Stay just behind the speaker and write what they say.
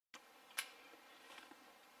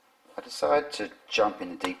I decided to jump in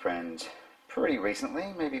the deep end pretty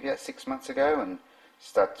recently, maybe about 6 months ago, and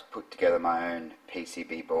start to put together my own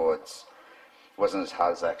PCB boards. It wasn't as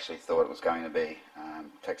hard as I actually thought it was going to be.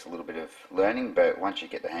 It takes a little bit of learning, but once you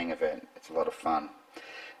get the hang of it, it's a lot of fun.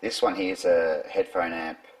 This one here is a headphone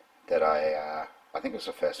amp that I think it was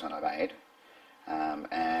the first one I made,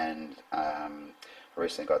 I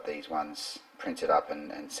recently got these ones printed up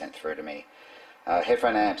and sent through to me.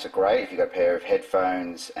 Headphone amps are great. If you've got a pair of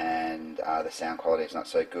headphones and the sound quality is not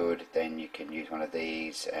so good, then you can use one of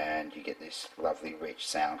these and you get this lovely rich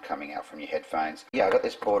sound coming out from your headphones. Yeah, I got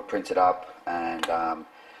this board printed up, and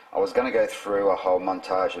I was going to go through a whole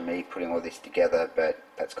montage of me putting all this together, but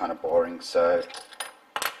that's kind of boring, so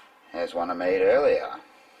here's one I made earlier.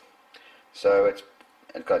 So it's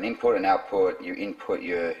got an input and output. You input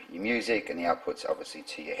your music, and the output's obviously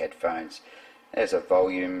to your headphones. There's a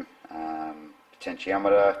volume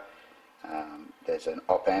potentiometer, there's an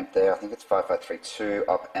op amp there, I think it's 5532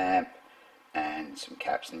 op amp, and some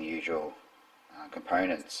caps and the usual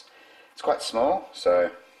components. It's quite small, so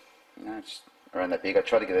it's around that big. I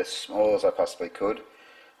tried to get it as small as I possibly could.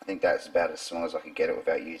 I think that's about as small as I could get it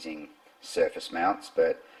without using surface mounts,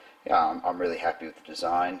 but yeah, I'm really happy with the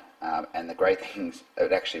design, and the great thing is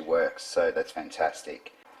it actually works, so that's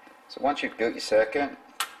fantastic. So once you've built your circuit,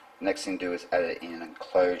 the next thing to do is add it in an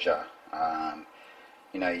enclosure.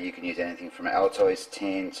 You can use anything from an Altoids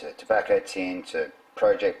tin to tobacco tin to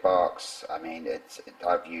project box. I mean,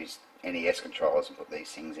 I've used NES controllers and put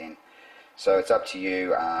these things in. So it's up to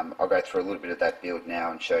you. I'll go through a little bit of that build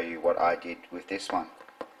now and show you what I did with this one.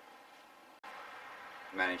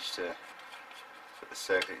 Managed to put the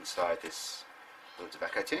circuit inside this little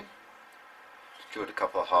tobacco tin. Drilled a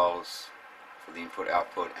couple of holes for the input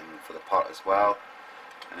output and for the pot as well,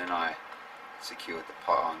 and then I secured the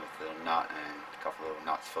pot on with a little nut and a couple of little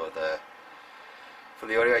nuts for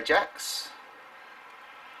the audio jacks.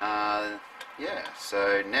 Yeah,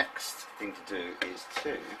 so next thing to do is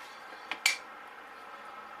to put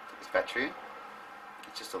this battery in.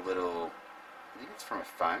 It's just a little, I think it's from a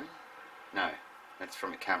phone. No, it's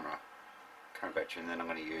from a camera battery, and then I'm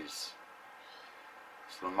going to use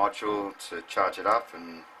this little module to charge it up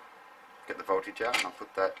and get the voltage out, and I'll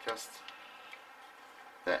put that just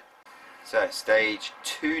there. So stage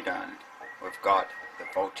 2 done. We've got the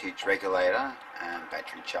voltage regulator and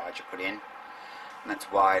battery charger put in, and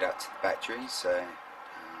that's wired up to the battery, so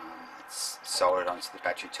it's soldered onto the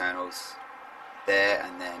battery terminals there,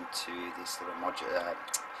 and then to this little module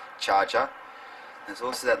charger. There's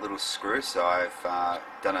also that little screw, so I've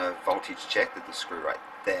done a voltage check with the screw right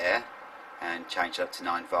there and changed it up to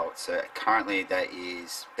 9 volts. So currently that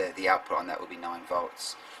is the output on that will be 9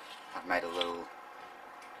 volts. I've made a little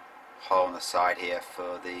hole on the side here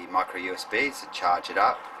for the micro USBs to charge it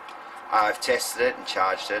up. I've tested it and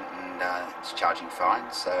charged it, and it's charging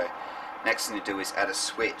fine. So next thing to do is add a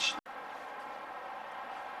switch.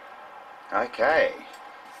 Okay,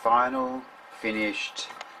 final finished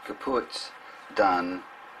kaput done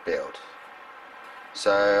build.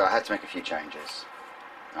 So I had to make a few changes.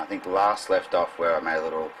 I think last left off where I made a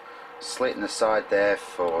little slit in the side there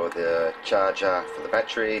for the charger for the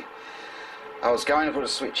battery. I was going to put a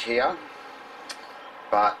switch here,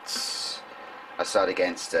 but I decided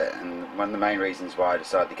against it, and one of the main reasons why I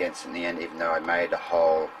decided against it in the end, even though I made a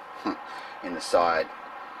hole in the side,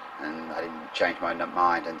 and I didn't change my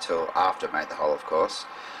mind until after I made the hole, of course.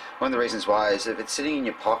 One of the reasons why is if it's sitting in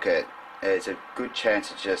your pocket, there's a good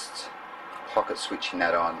chance of just pocket switching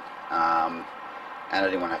that on, and I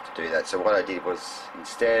didn't want to have to do that. So what I did was,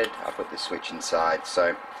 instead, I put the switch inside.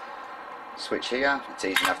 So switch here, it's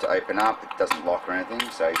easy enough to open up, it doesn't lock or anything,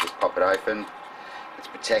 so you just pop it open, it's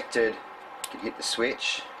protected. You can hit the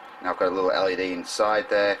switch. Now I've got a little LED inside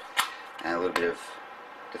there and a little bit of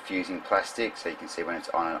diffusing plastic so you can see when it's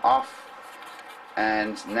on and off,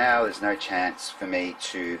 and now there's no chance for me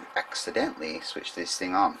to accidentally switch this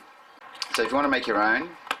thing on. So if you want to make your own,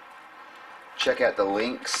 check out the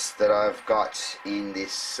links that I've got in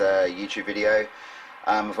this YouTube video.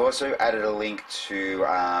 I've also added a link to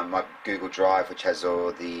my Google Drive, which has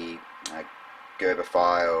all the gerber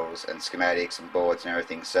files and schematics and boards and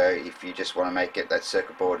everything. So if you just want to make it that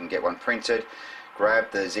circuit board and get one printed, grab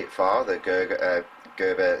the zip file, the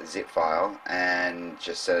gerber zip file, and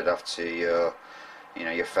just set it off to your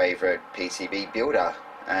favorite PCB builder,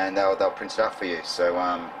 and they'll print it up for you. So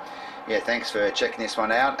yeah, thanks for checking this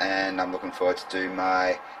one out, and I'm looking forward to do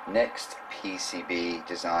my next PCB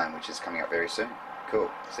design, which is coming up very soon. Cool.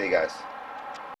 See you guys.